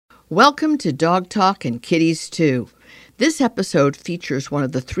Welcome to Dog Talk and Kitties Too. This episode features one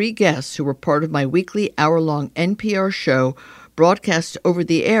of the three guests who were part of my weekly hour-long NPR show broadcast over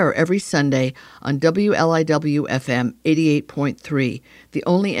the air every Sunday on WLIW-FM 88.3, the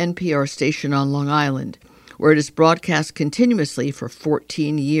only NPR station on Long Island, where it is broadcast continuously for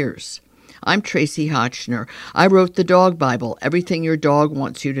 14 years. I'm Tracy Hotchner. I wrote the Dog Bible, Everything Your Dog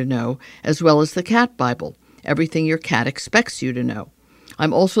Wants You to Know, as well as the Cat Bible, Everything Your Cat Expects You to Know.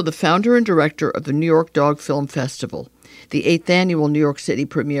 I'm also the founder and director of the New York Dog Film Festival. The 8th annual New York City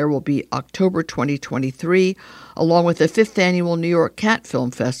premiere will be October 2023, along with the 5th annual New York Cat Film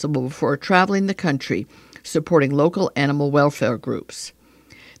Festival before traveling the country, supporting local animal welfare groups.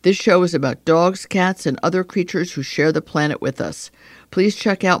 This show is about dogs, cats, and other creatures who share the planet with us. Please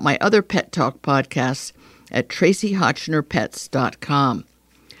check out my other Pet Talk podcasts at tracyhotchnerpets.com.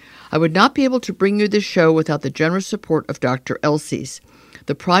 I would not be able to bring you this show without the generous support of Dr. Elsey's,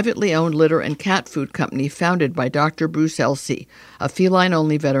 the privately owned litter and cat food company founded by Dr. Bruce Elsey, a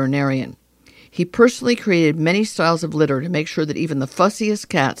feline-only veterinarian. He personally created many styles of litter to make sure that even the fussiest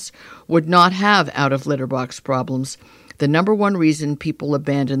cats would not have out-of-litter box problems, the number one reason people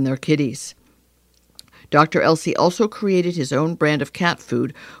abandon their kitties. Dr. Elsey also created his own brand of cat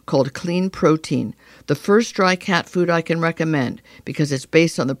food called Clean Protein, the first dry cat food I can recommend because it's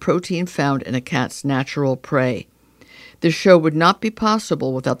based on the protein found in a cat's natural prey. This show would not be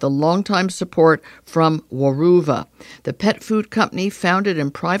possible without the longtime support from Weruva, the pet food company founded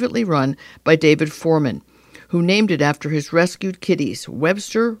and privately run by David Foreman, who named it after his rescued kitties,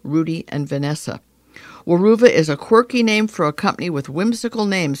 Webster, Rudy, and Vanessa. Weruva is a quirky name for a company with whimsical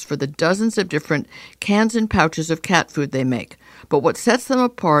names for the dozens of different cans and pouches of cat food they make. But what sets them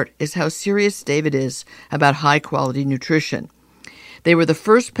apart is how serious David is about high-quality nutrition. They were the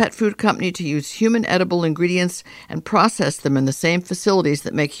first pet food company to use human edible ingredients and process them in the same facilities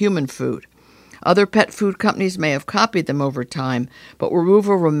that make human food. Other pet food companies may have copied them over time, but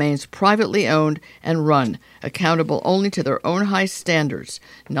Weruva remains privately owned and run, accountable only to their own high standards,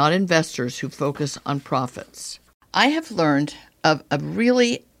 not investors who focus on profits. I have learned of a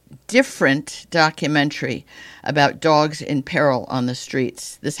really different documentary about dogs in peril on the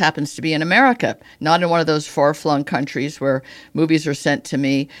streets. This happens to be in America, not in one of those far-flung countries where movies are sent to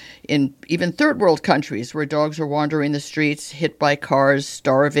me, in even third world countries where dogs are wandering the streets, hit by cars,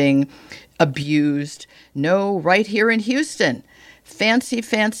 starving, abused. No, right here in Houston.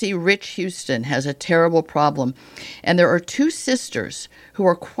 Fancy, rich Houston has a terrible problem. And there are two sisters who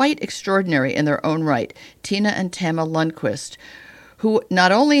are quite extraordinary in their own right, Tena and Tama Lundquist, who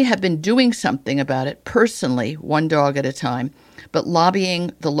not only have been doing something about it personally, one dog at a time, but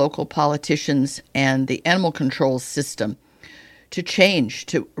lobbying the local politicians and the animal control system to change,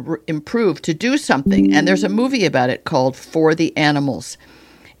 to improve, to do something. And there's a movie about it called For the Animals.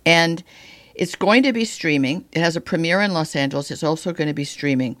 And it's going to be streaming. It has a premiere in Los Angeles. It's also going to be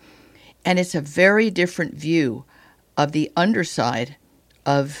streaming. And it's a very different view of the underside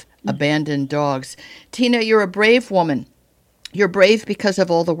of abandoned dogs. Tena, you're a brave woman. You're brave because of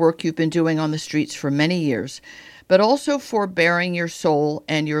all the work you've been doing on the streets for many years, but also for bearing your soul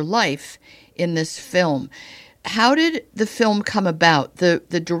and your life in this film. How did the film come about? The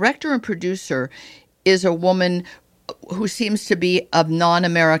director and producer is a woman who seems to be of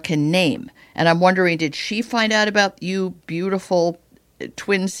non-American name. And I'm wondering, did she find out about you beautiful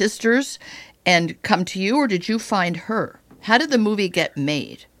twin sisters and come to you, or did you find her? How did the movie get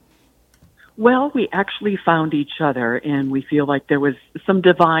made? Well, we actually found each other, and we feel like there was some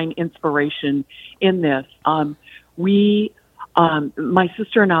divine inspiration in this. My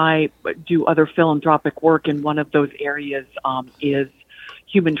sister and I do other philanthropic work, and one of those areas is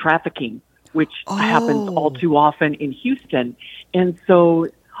human trafficking, which happens all too often in Houston. And so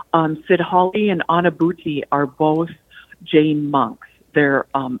Sid Hawley and Anna Booty are both Jain monks. They're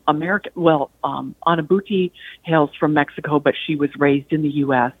American. Well, Anna Booty hails from Mexico, but she was raised in the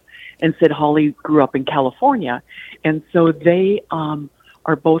U.S., and Sid Hawley grew up in California. And so they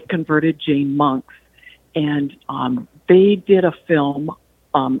are both converted Jain monks. And they did a film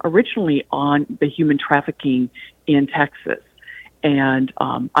originally on the human trafficking in Texas. And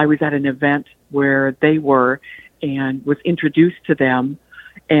I was at an event where they were and was introduced to them.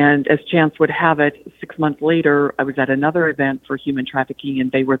 And as chance would have it, 6 months later, I was at another event for human trafficking,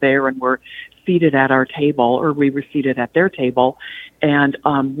 and they were there and were seated at our table, or we were seated at their table. And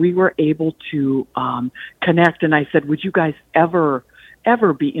we were able to connect. And I said, would you guys ever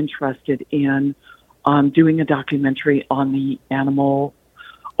be interested in doing a documentary on the animal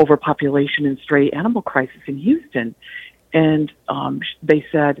overpopulation and stray animal crisis in Houston? And they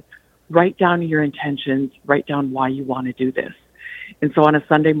said, write down your intentions, write down why you want to do this. And so on a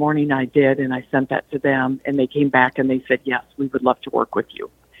Sunday morning I did, and I sent that to them, and they came back and they said, yes, we would love to work with you.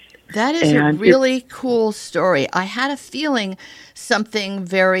 That is a really cool story. I had a feeling something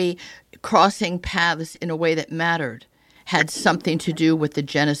very crossing paths in a way that mattered had something to do with the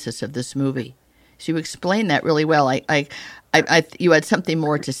genesis of this movie. So you explained that really well. You had something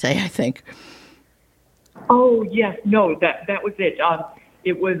more to say, I think. Oh, yes. No, that was it.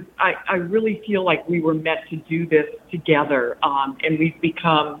 It was, I really feel like we were meant to do this together, and we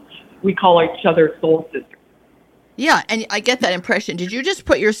call each other soul sisters. Yeah, and I get that impression. Did you just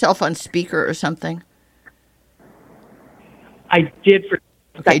put yourself on speaker or something? I did for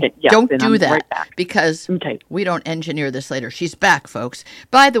a second, yes. Don't do that, right because we don't engineer this later. She's back, folks.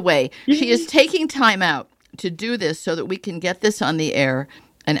 By the way, she is taking time out to do this so that we can get this on the air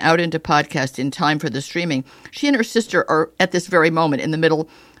and out into podcast in time for the streaming. She and her sister are at this very moment in the middle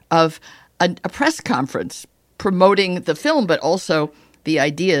of a press conference promoting the film, but also the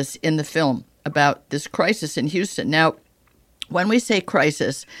ideas in the film about this crisis in Houston. Now, when we say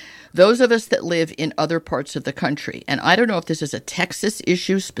crisis, those of us that live in other parts of the country, and I don't know if this is a Texas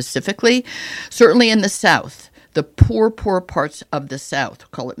issue specifically, certainly in the South, the poor parts of the South,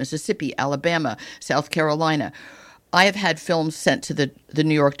 call it Mississippi, Alabama, South Carolina. I have had films sent to the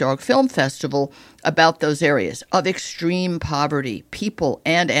New York Dog Film Festival about those areas of extreme poverty, people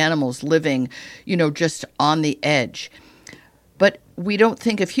and animals living, just on the edge. But we don't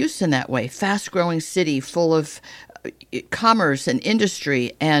think of Houston that way. Fast-growing city full of commerce and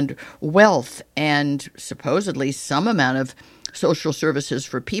industry and wealth and supposedly some amount of social services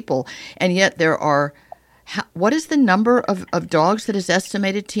for people. And yet there are, what is the number of dogs that is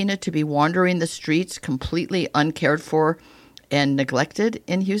estimated, Tina, to be wandering the streets completely uncared for and neglected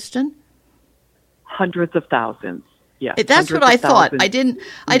in Houston? Hundreds of thousands. Yeah, that's what I thought. I didn't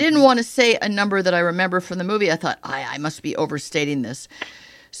want to say a number that I remember from the movie. I thought I must be overstating this.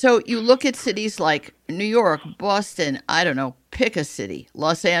 So you look at cities like New York, Boston, I don't know, pick a city,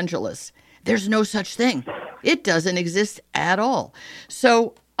 Los Angeles. There's no such thing. It doesn't exist at all.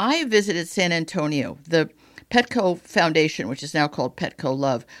 So I visited San Antonio. The Petco Foundation, which is now called Petco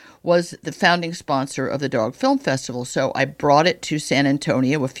Love, was the founding sponsor of the Dog Film Festival. So I brought it to San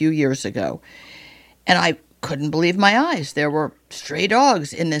Antonio a few years ago, and I couldn't believe my eyes. There were stray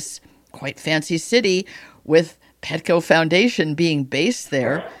dogs in this quite fancy city with Petco Foundation being based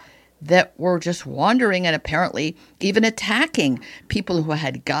there that were just wandering and apparently even attacking people who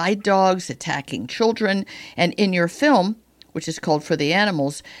had guide dogs, attacking children. And in your film, which is called For the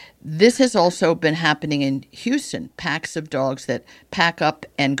Animals, this has also been happening in Houston, packs of dogs that pack up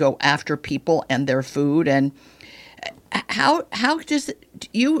and go after people and their food. And how does,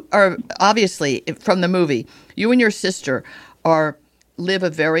 you are obviously from the movie, you and your sister live a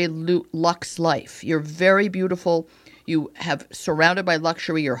very luxe life. You're very beautiful. You have surrounded by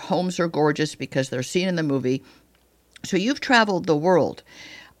luxury. Your homes are gorgeous because they're seen in the movie. So you've traveled the world,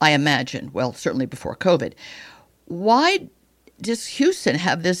 I imagine. Well, certainly before COVID. Why does Houston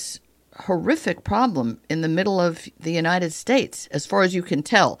have this horrific problem in the middle of the United States, as far as you can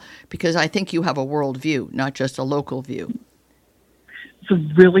tell? Because I think you have a world view, not just a local view. It's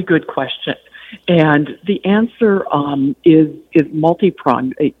a really good question. And the answer is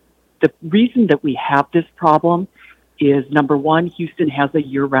multi-pronged. The reason that we have this problem is, number one, Houston has a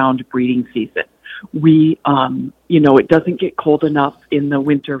year-round breeding season. We, it doesn't get cold enough in the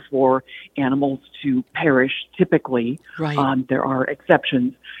winter for animals to perish, typically. Right. There are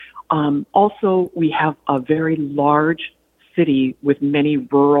exceptions. Also, we have a very large city with many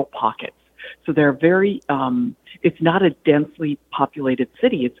rural pockets. So they're very, it's not a densely populated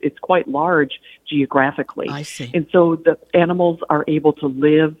city. It's quite large geographically. I see. And so the animals are able to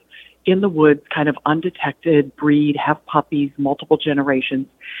live in the woods, kind of undetected, breed, have puppies, multiple generations,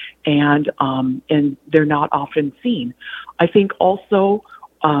 and they're not often seen. I think also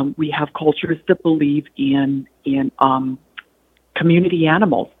we have cultures that believe in community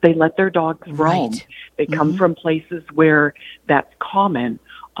animals. They let their dogs roam. Right. They come from places where that's common.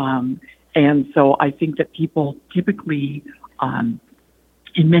 And so I think that people typically, in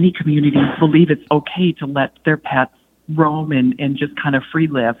many communities, believe it's okay to let their pets roam and just kind of free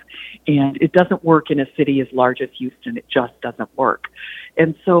live. And it doesn't work in a city as large as Houston. It just doesn't work.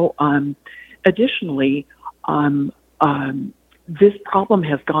 And so, additionally, this problem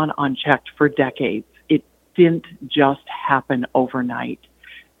has gone unchecked for decades. It didn't just happen overnight.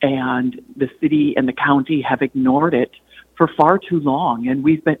 And the city and the county have ignored it for far too long. And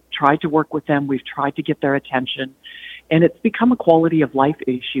we've tried to work with them. We've tried to get their attention. And it's become a quality of life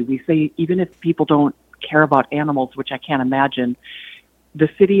issue. We say even if people don't care about animals, which I can't imagine, the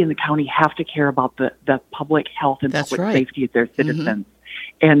city and the county have to care about the public health and That's public right. safety of their citizens.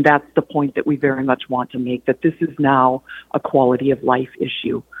 And that's the point that we very much want to make, that this is now a quality of life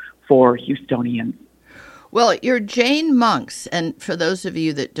issue for Houstonians. Well, you're Jain monks, and for those of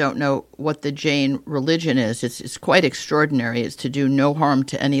you that don't know what the Jain religion is, it's quite extraordinary. It's to do no harm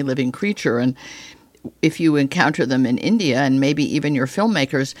to any living creature, and if you encounter them in India, and maybe even your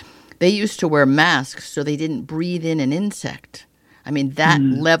filmmakers, they used to wear masks so they didn't breathe in an insect. I mean, that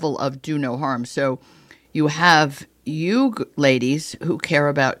level of do no harm. So you have you ladies who care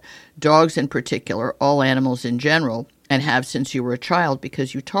about dogs in particular, all animals in general, and have since you were a child,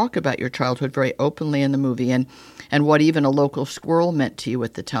 because you talk about your childhood very openly in the movie and what even a local squirrel meant to you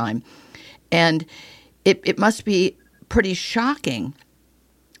at the time. And it must be pretty shocking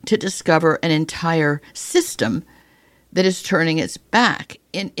to discover an entire system that is turning its back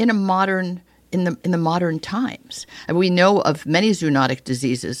in the modern times. And we know of many zoonotic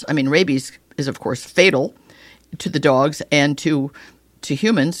diseases. I mean, rabies is, of course, fatal to the dogs and to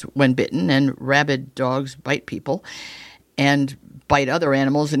humans when bitten, and rabid dogs bite people and bite other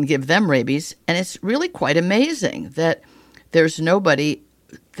animals and give them rabies. And it's really quite amazing that there's no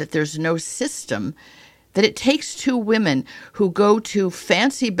system, that it takes two women who go to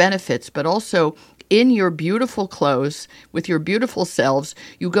fancy benefits, but also in your beautiful clothes, with your beautiful selves,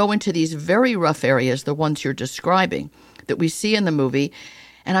 you go into these very rough areas, the ones you're describing, that we see in the movie.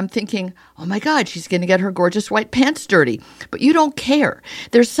 And I'm thinking, oh my God, she's going to get her gorgeous white pants dirty. But you don't care.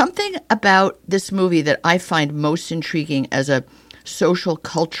 There's something about this movie that I find most intriguing as a social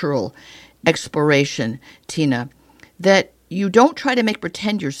cultural exploration, Tena, that you don't try to make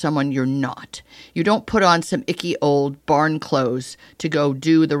pretend you're someone you're not. You don't put on some icky old barn clothes to go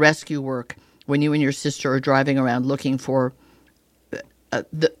do the rescue work when you and your sister are driving around looking for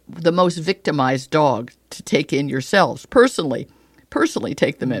the most victimized dog to take in yourselves. Personally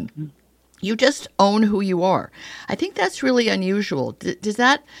take them in. You just own who you are. I think that's really unusual. Does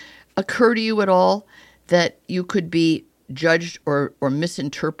that occur to you at all, that you could be judged or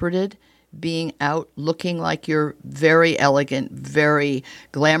misinterpreted being out looking like your very elegant, very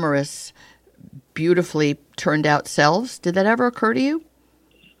glamorous, beautifully turned out selves? Did that ever occur to you?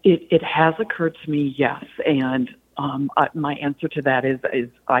 It has occurred to me, yes. And my answer to that is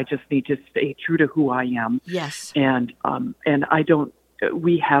I just need to stay true to who I am. Yes. And I don't.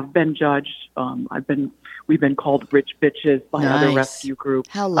 We have been judged. We've been called rich bitches by other rescue groups.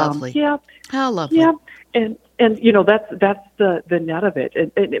 How lovely. How lovely. Yeah. And that's the net of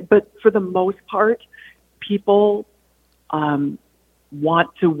it. But for the most part, people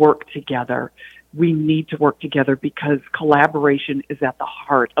want to work together. We need to work together because collaboration is at the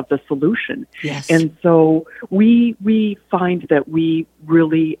heart of the solution. Yes. And so we find that we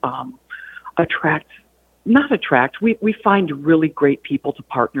really we find really great people to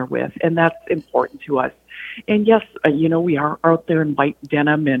partner with, and that's important to us. And yes, we are out there in white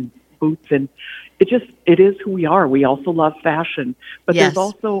denim and boots, and it is who we are. We also love fashion, but Yes. There's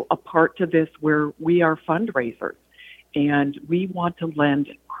also a part to this where we are fundraisers, and we want to lend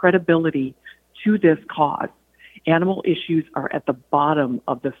credibility to this cause. Animal issues are at the bottom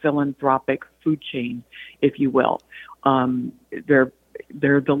of the philanthropic food chain, if you will. They're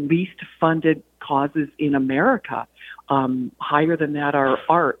the least funded causes in America. Higher than that are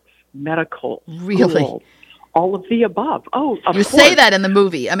arts, medical, Really? schools, all of the above. Oh, of You course. say that in the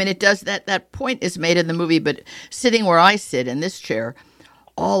movie. I mean, it does that point is made in the movie, but sitting where I sit in this chair,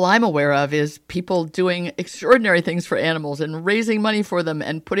 all I'm aware of is people doing extraordinary things for animals and raising money for them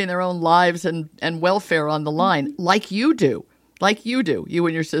and putting their own lives and welfare on the line, like you do, you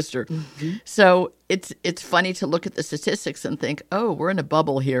and your sister. Mm-hmm. So it's funny to look at the statistics and think, oh, we're in a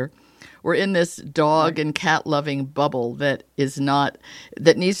bubble here. We're in this dog and cat loving bubble that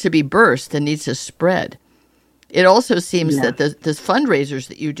needs to be burst and needs to spread. It also seems that the fundraisers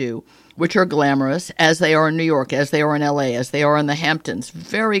that you do, which are glamorous, as they are in New York, as they are in L.A., as they are in the Hamptons,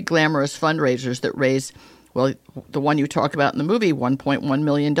 very glamorous fundraisers that raise, well, the one you talk about in the movie, $1.1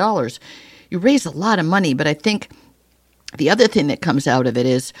 million. You raise a lot of money, but I think the other thing that comes out of it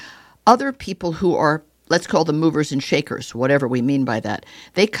is other people who are, let's call them movers and shakers, whatever we mean by that.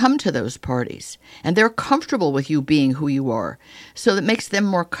 They come to those parties, and they're comfortable with you being who you are. So that makes them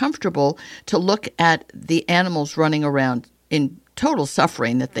more comfortable to look at the animals running around in total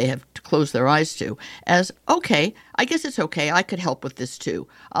suffering that they have to close their eyes to as, okay, I guess it's okay. I could help with this too.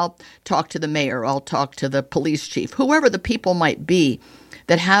 I'll talk to the mayor. I'll talk to the police chief, whoever the people might be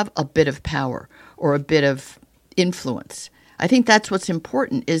that have a bit of power or a bit of influence. I think that's what's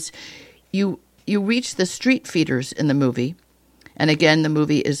important is you reach the street feeders in the movie, And again, the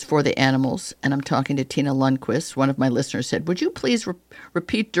movie is for the animals. And I'm talking to Tena Lundquist. One of my listeners said, would you please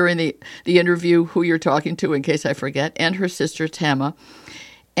repeat during the interview who you're talking to in case I forget, and her sister Tama.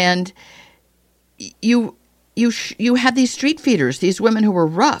 And you have these street feeders, these women who are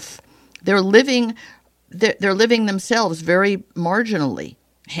rough. They're living themselves very marginally,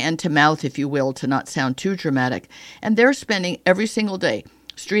 hand to mouth, if you will, to not sound too dramatic. And they're spending every single day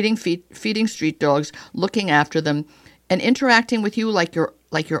feeding street dogs, looking after them, and interacting with you like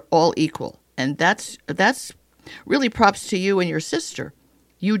you're all equal. And that's really props to you and your sister.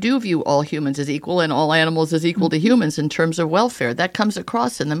 You do view all humans as equal and all animals as equal to humans in terms of welfare. That comes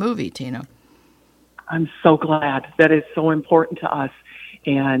across in the movie, Tena. I'm so glad. That is so important to us.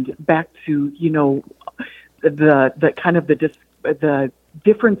 And back to, the kind of the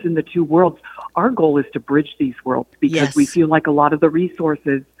difference in the two worlds. Our goal is to bridge these worlds because we feel like a lot of the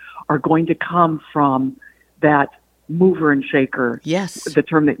resources are going to come from that mover and shaker, the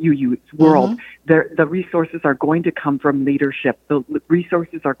term that you use, world. The resources are going to come from leadership. The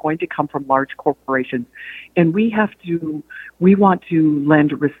resources are going to come from large corporations. And we want to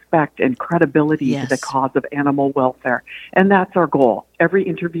lend respect and credibility to the cause of animal welfare. And that's our goal. Every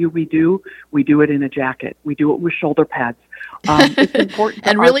interview we do it in a jacket. We do it with shoulder pads. It's important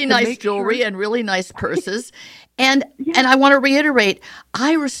and really nice jewelry and really nice purses. And I want to reiterate,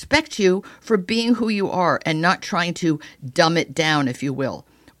 I respect you for being who you are and not trying to dumb it down, if you will,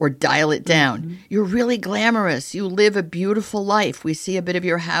 or dial it down. You're really glamorous. You live a beautiful life. We see a bit of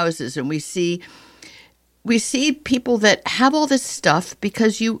your houses, and we see people that have all this stuff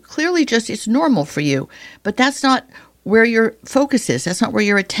because you clearly it's normal for you. But that's not where your focus is. That's not where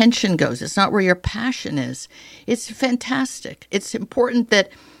your attention goes. It's not where your passion is. It's fantastic. It's important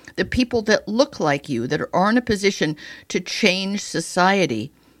that the people that look like you, that are in a position to change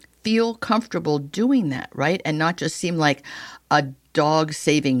society, feel comfortable doing that, right? And not just seem like a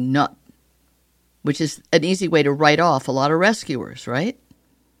dog-saving nut, which is an easy way to write off a lot of rescuers, right?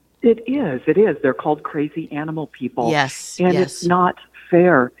 It is. They're called crazy animal people. Yes. And it's not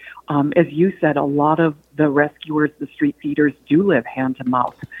fair. As you said, a lot of the rescuers, the street feeders, do live hand to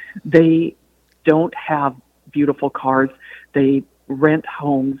mouth. They don't have beautiful cars. They rent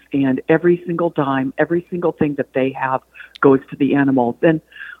homes, and every single dime, every single thing that they have goes to the animals. And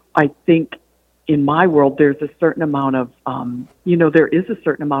I think in my world, there's a certain amount of, there is a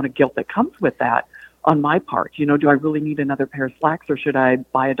certain amount of guilt that comes with that on my part. Do I really need another pair of slacks, or should I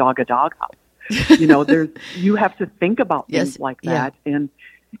buy a doghouse? You have to think about things like that. And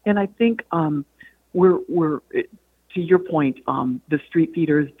I think we're to your point, the street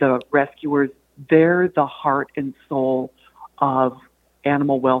feeders, the rescuers, they're the heart and soul of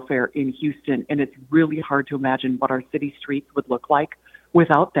animal welfare in Houston. And it's really hard to imagine what our city streets would look like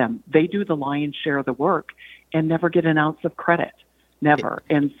without them. They do the lion's share of the work and never get an ounce of credit. Never.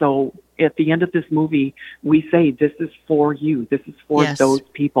 And so at the end of this movie, we say, this is for you. This is for those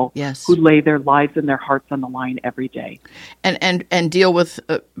people who lay their lives and their hearts on the line every day. And deal with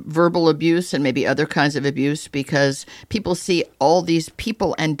verbal abuse and maybe other kinds of abuse, because people see all these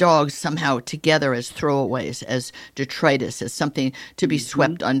people and dogs somehow together as throwaways, as detritus, as something to be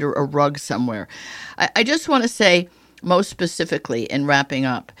swept under a rug somewhere. I just want to say, most specifically in wrapping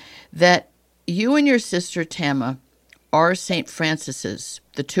up, that you and your sister Tama are St. Francis's,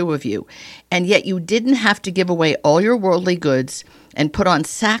 the two of you, and yet you didn't have to give away all your worldly goods and put on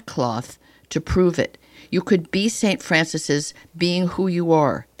sackcloth to prove it. You could be St. Francis's being who you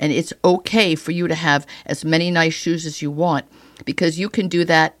are, and it's okay for you to have as many nice shoes as you want, because you can do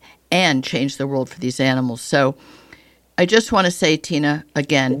that and change the world for these animals. So I just want to say, Tena,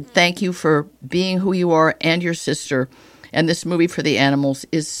 again, thank you for being who you are and your sister. And this movie for the animals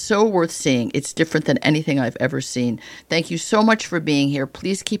is so worth seeing. It's different than anything I've ever seen. Thank you so much for being here.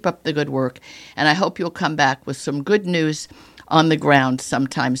 Please keep up the good work. And I hope you'll come back with some good news on the ground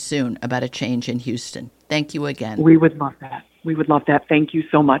sometime soon about a change in Houston. Thank you again. We would love that. Thank you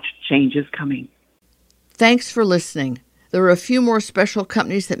so much. Change is coming. Thanks for listening. There are a few more special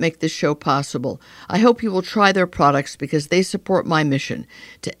companies that make this show possible. I hope you will try their products because they support my mission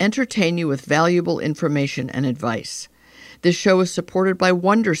to entertain you with valuable information and advice. This show is supported by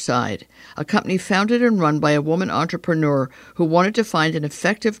Wonderside, a company founded and run by a woman entrepreneur who wanted to find an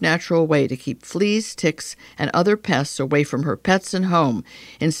effective natural way to keep fleas, ticks, and other pests away from her pets and home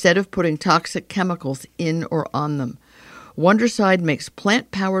instead of putting toxic chemicals in or on them. Wonderside makes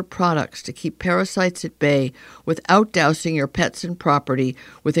plant-powered products to keep parasites at bay without dousing your pets and property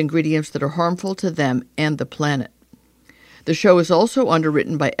with ingredients that are harmful to them and the planet. The show is also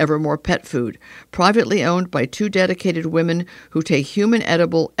underwritten by Evermore Pet Food, privately owned by two dedicated women who take human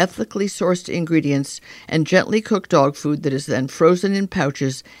edible, ethically sourced ingredients and gently cook dog food that is then frozen in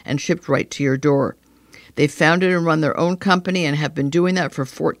pouches and shipped right to your door. They founded and run their own company and have been doing that for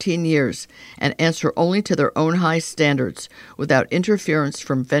 14 years and answer only to their own high standards without interference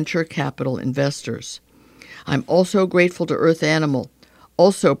from venture capital investors. I'm also grateful to Earth Animal,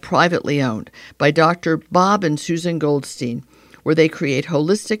 also privately owned by Dr. Bob and Susan Goldstein, where they create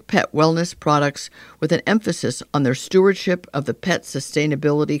holistic pet wellness products with an emphasis on their stewardship of the Pet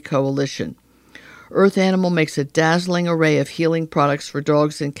Sustainability Coalition. Earth Animal makes a dazzling array of healing products for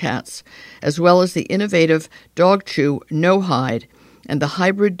dogs and cats, as well as the innovative Dog Chew No Hide and the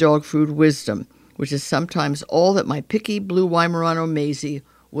hybrid dog food Wisdom, which is sometimes all that my picky blue Weimaraner Maisie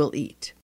will eat.